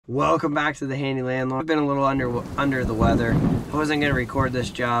Welcome back to the Handy Landlord. I've been a little under the weather. I wasn't gonna record this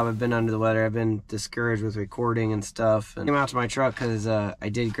job. I've been under the weather. I've been discouraged with recording and stuff. And I came out to my truck because I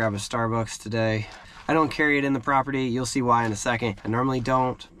did grab a Starbucks today. I don't carry it in the property. You'll see why in a second. I normally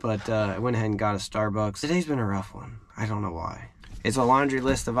don't, but I went ahead and got a Starbucks. Today's been a rough one. I don't know why. It's a laundry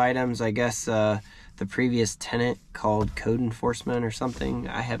list of items. I guess the previous tenant called code enforcement or something.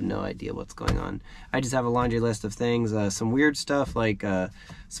 I have no idea what's going on. I just have a laundry list of things. Some weird stuff like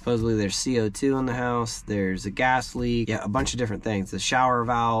supposedly there's CO2 in the house. There's a gas leak. Yeah, a bunch of different things. The shower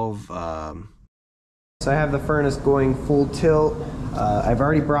valve. So I have the furnace going full tilt. I've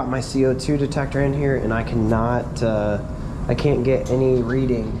already brought my CO2 detector in here and I cannot, I can't get any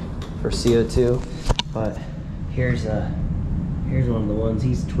reading for CO2. But here's one of the ones.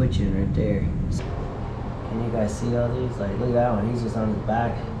 He's twitching right there. Can you guys see all these? Like, look at that one. He's just on his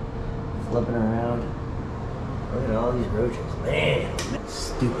back, flipping around. Look at all these roaches. Man,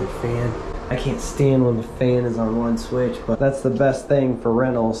 stupid fan. I can't stand when the fan is on one switch, but that's the best thing for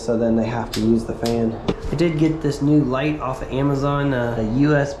rentals, so then they have to use the fan. I did get this new light off of Amazon, a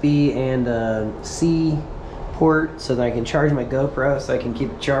USB and a C port, so that I can charge my GoPro, so I can keep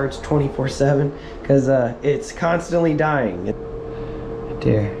it charged 24/7, because it's constantly dying. Right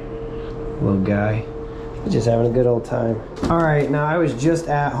there, little guy. Just having a good old time. All right, now I was just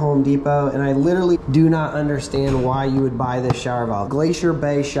at Home Depot and I literally do not understand why you would buy this shower valve. Glacier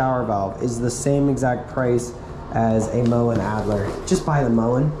Bay shower valve is the same exact price as a Moen Adler. Just buy the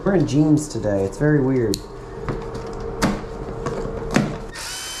Moen. We're in jeans today. It's very weird.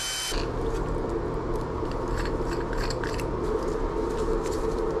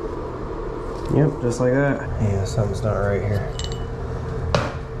 Yep, just like that. Yeah, something's not right here.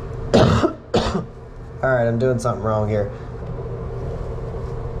 All right, I'm doing something wrong here.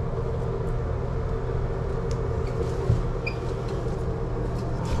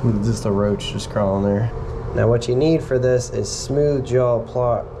 Just a roach just crawling there. Now what you need for this is smooth jaw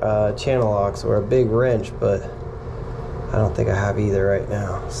channel locks or a big wrench, but I don't think I have either right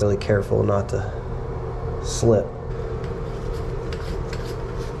now. So really careful not to slip.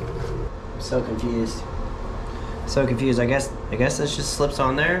 I'm so confused. So confused. I guess this just slips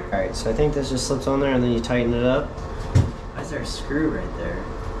on there. All right, so I think this just slips on there and then you tighten it up. Why is there a screw right there?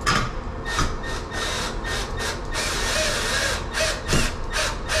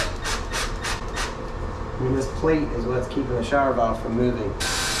 I mean, this plate is what's keeping the shower valve from moving.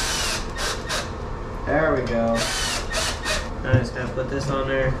 There we go. Now I just gotta put this on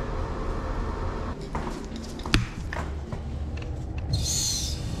there.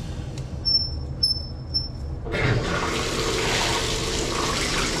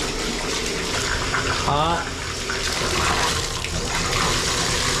 Hot.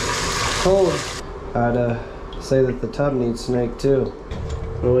 Cold. I'd say that the tub needs snake too.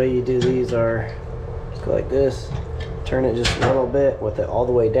 The way you do these are just go like this, turn it just a little bit with it all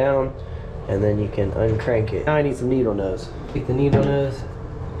the way down, and then you can uncrank it. Now I need some needle nose. Take the needle nose.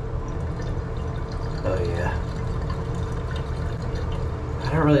 Oh yeah.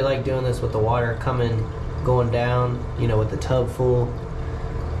 I don't really like doing this with the water going down, you know, with the tub full,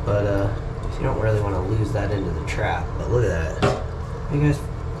 but you don't really want to lose that into the trap. But look at that. What are you guys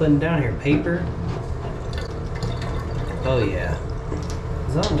putting down here? Paper? Oh yeah.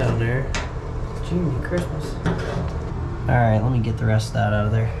 There's something down there. June Christmas. Alright, let me get the rest of that out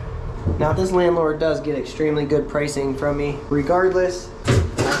of there. Now this landlord does get extremely good pricing from me. Regardless,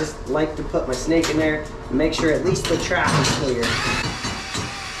 I just like to put my snake in there and make sure at least the trap is clear.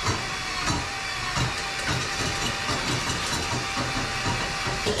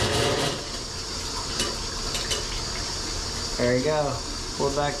 There you go.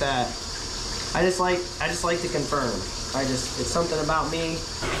 Pull back that. I just like to confirm. It's something about me.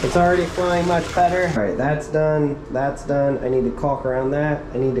 It's already flowing much better. All right, that's done. That's done. I need to caulk around that.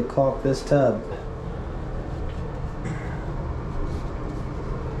 I need to caulk this tub.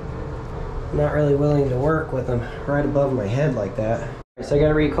 I'm not really willing to work with them right above my head like that. So I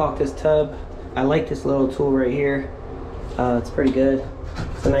gotta re-caulk this tub. I like this little tool right here. It's pretty good.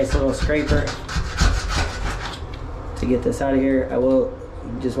 It's a nice little scraper. To get this out of here, I will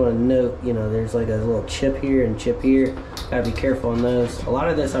just want to note, you know, there's like a little chip here and chip here. Gotta be careful on those. A lot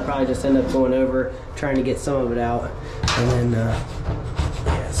of this I probably just end up going over, trying to get some of it out, and then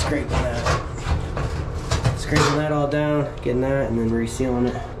yeah, scraping that all down, getting that, and then resealing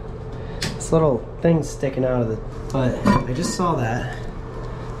it. This little thing's sticking out of the, but I just saw that,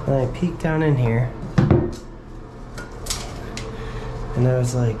 and I peeked down in here, and I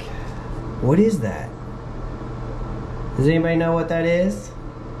was like, what is that? Does anybody know what that is?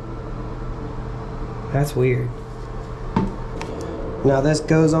 That's weird. Now this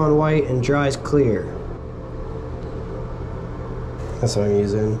goes on white and dries clear. That's what I'm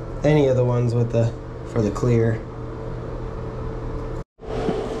using. Any of the ones with for the clear.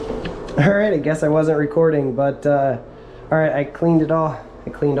 Alright, I guess I wasn't recording, but alright, I cleaned it all. I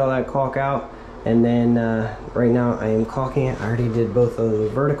cleaned all that caulk out, and then right now I am caulking it. I already did both of the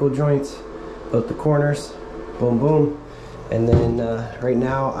vertical joints, both the corners, boom boom. And then right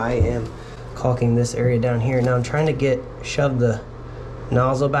now I am caulking this area down here. Now I'm trying to shove the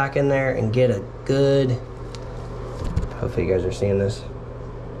nozzle back in there and get a good, hopefully you guys are seeing this,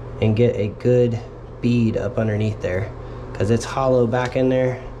 and get a good bead up underneath there, because it's hollow back in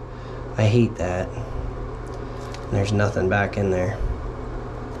there. I hate that. And there's nothing back in there.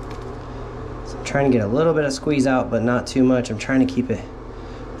 So I'm trying to get a little bit of squeeze out, but not too much. I'm trying to keep it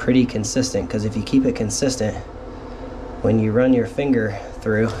pretty consistent, because if you keep it consistent, when you run your finger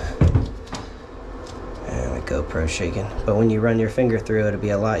through, and my GoPro's shaking, but when you run your finger through, it'll be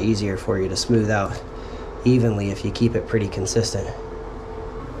a lot easier for you to smooth out evenly if you keep it pretty consistent.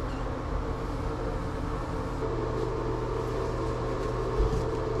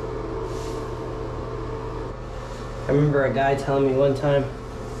 I remember a guy telling me one time,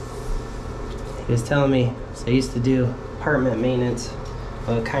 he was telling me, so I used to do apartment maintenance,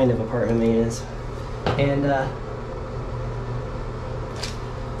 kind of apartment maintenance, and the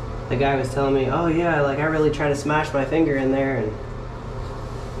guy was telling me, oh yeah, like I really try to smash my finger in there and,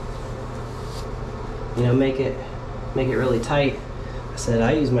 you know, make it really tight. I said,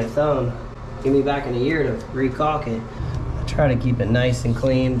 I use my thumb. Give me back in a year to re-caulk it. I try to keep it nice and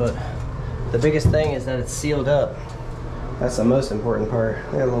clean, but the biggest thing is that it's sealed up. That's the most important part.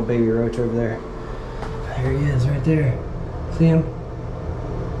 I got a little baby roach over there. There he is, right there. See him?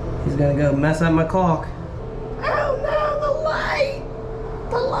 He's gonna go mess up my caulk. Oh no, the light!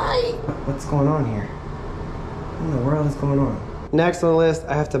 The light! What's going on here? What in the world is going on? Next on the list,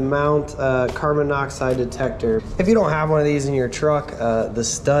 I have to mount a carbon monoxide detector. If you don't have one of these in your truck, the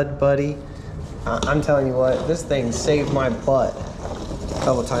Stud Buddy, I'm telling you what, this thing saved my butt a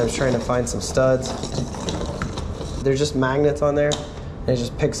couple times trying to find some studs. There's just magnets on there, and it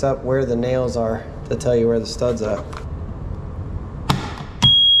just picks up where the nails are to tell you where the stud's at.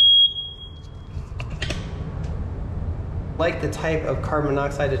 Like the type of carbon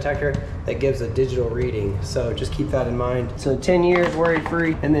monoxide detector that gives a digital reading, so just keep that in mind. So 10 years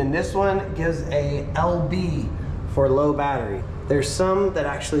worry-free, and then this one gives a LB for low battery. There's some that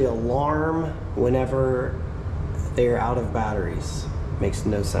actually alarm whenever they're out of batteries. Makes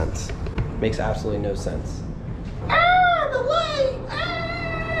no sense. Makes absolutely no sense. Ah, the light!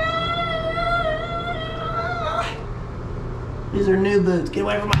 Ah! These are new boots. Get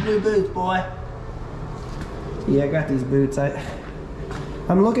away from my new boots, boy. Yeah, I got these boots.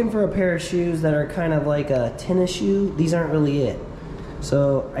 I'm looking for a pair of shoes that are kind of like a tennis shoe. These aren't really it.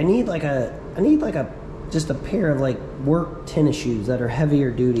 So I need just a pair of like work tennis shoes that are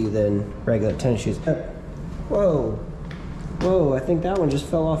heavier duty than regular tennis shoes. Whoa, whoa! I think that one just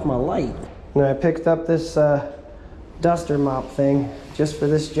fell off my light. And I picked up this duster mop thing just for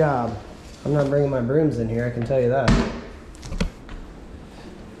this job. I'm not bringing my brooms in here, I can tell you that.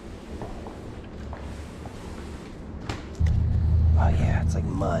 Oh yeah, it's like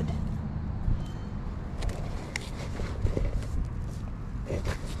mud.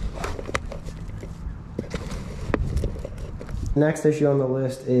 Next issue on the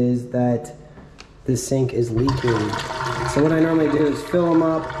list is that this sink is leaking. So what I normally do is fill them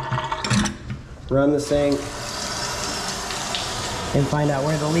up, run the sink, and find out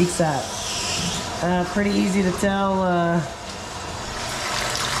where the leak's at. Pretty easy to tell,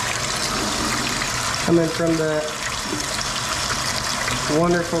 coming from the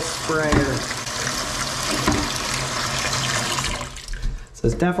wonderful sprayer. So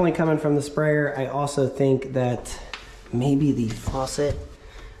it's definitely coming from the sprayer. I also think that maybe the faucet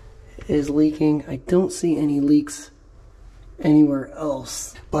is leaking. I don't see any leaks anywhere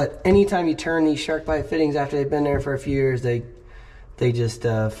else. But anytime you turn these shark bite fittings after they've been there for a few years, they just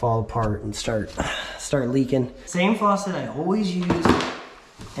fall apart and start leaking. Same faucet I always use,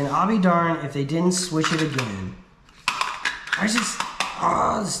 and I'll be darned if they didn't switch it again. This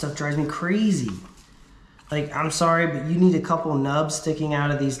stuff drives me crazy. Like, I'm sorry, but you need a couple nubs sticking out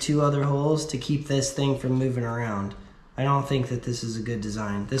of these two other holes to keep this thing from moving around. I don't think that this is a good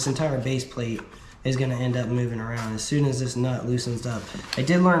design. This entire base plate is gonna end up moving around as soon as this nut loosens up. I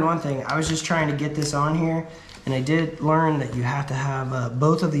did learn one thing. I was just trying to get this on here, and I did learn that you have to have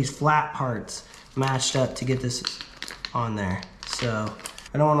both of these flat parts matched up to get this on there. So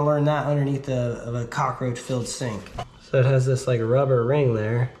I don't wanna learn that underneath of a cockroach-filled sink. So it has this like rubber ring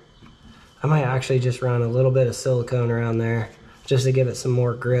there. I might actually just run a little bit of silicone around there just to give it some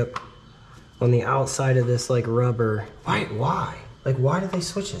more grip on the outside of this like rubber. Why? Like, why did they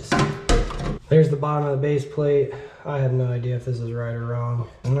switch this? There's the bottom of the base plate. I have no idea if this is right or wrong.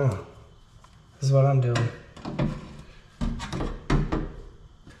 I don't know. This is what I'm doing.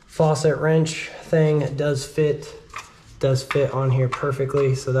 Faucet wrench thing does fit on here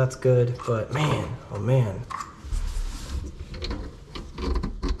perfectly, so that's good. But man, oh man.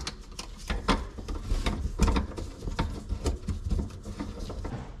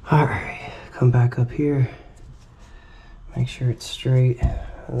 All right, come back up here, make sure it's straight,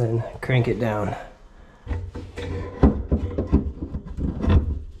 and then crank it down.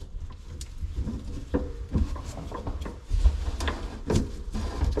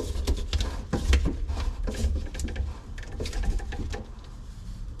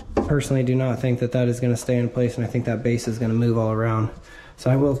 Personally, do not think that is going to stay in place, and I think that base is going to move all around. So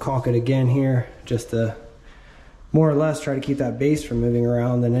I will caulk it again here, just to more or less try to keep that base from moving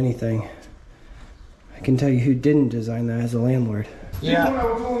around than anything. I can tell you who didn't design that as a landlord. Yeah. When I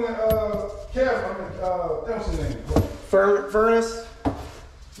was doing that was his name. Furnace?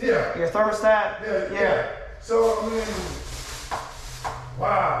 Yeah. Your thermostat? Yeah. So, I mean,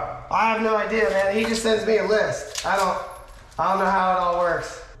 wow. I have no idea, man. He just sends me a list. I don't know how it all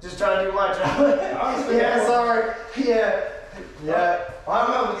works. Just trying to do my job. Yeah, sorry. Yeah. I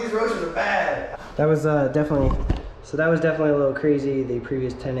don't know, but these roaches are bad. That was definitely a little crazy. The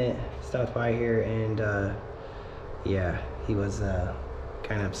previous tenant stopped by here, and yeah, he was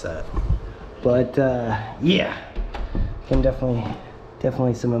kind of upset. But yeah, can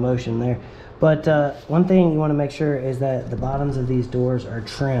definitely some emotion there. But one thing you want to make sure is that the bottoms of these doors are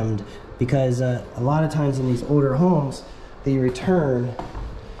trimmed, because a lot of times in these older homes,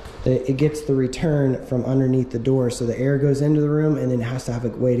 it gets the return from underneath the door, so the air goes into the room and then it has to have a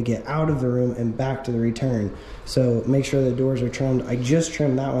way to get out of the room and back to the return. So make sure the doors are trimmed. I just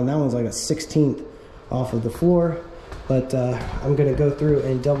trimmed that one. That one's like a 1/16 off of the floor, but I'm gonna go through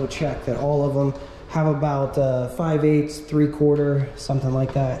and double check that all of them have about 5/8, 3/4, something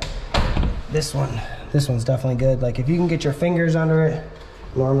like that. This one's definitely good. Like, if you can get your fingers under it,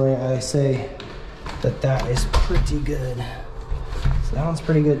 normally I say that is pretty good. So that one's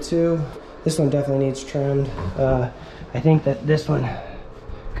pretty good too. This one definitely needs trimmed. I think that this one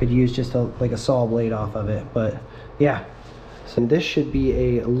could use just like a saw blade off of it, but yeah. So this should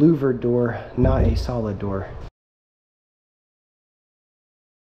be a louvered door, not a solid door.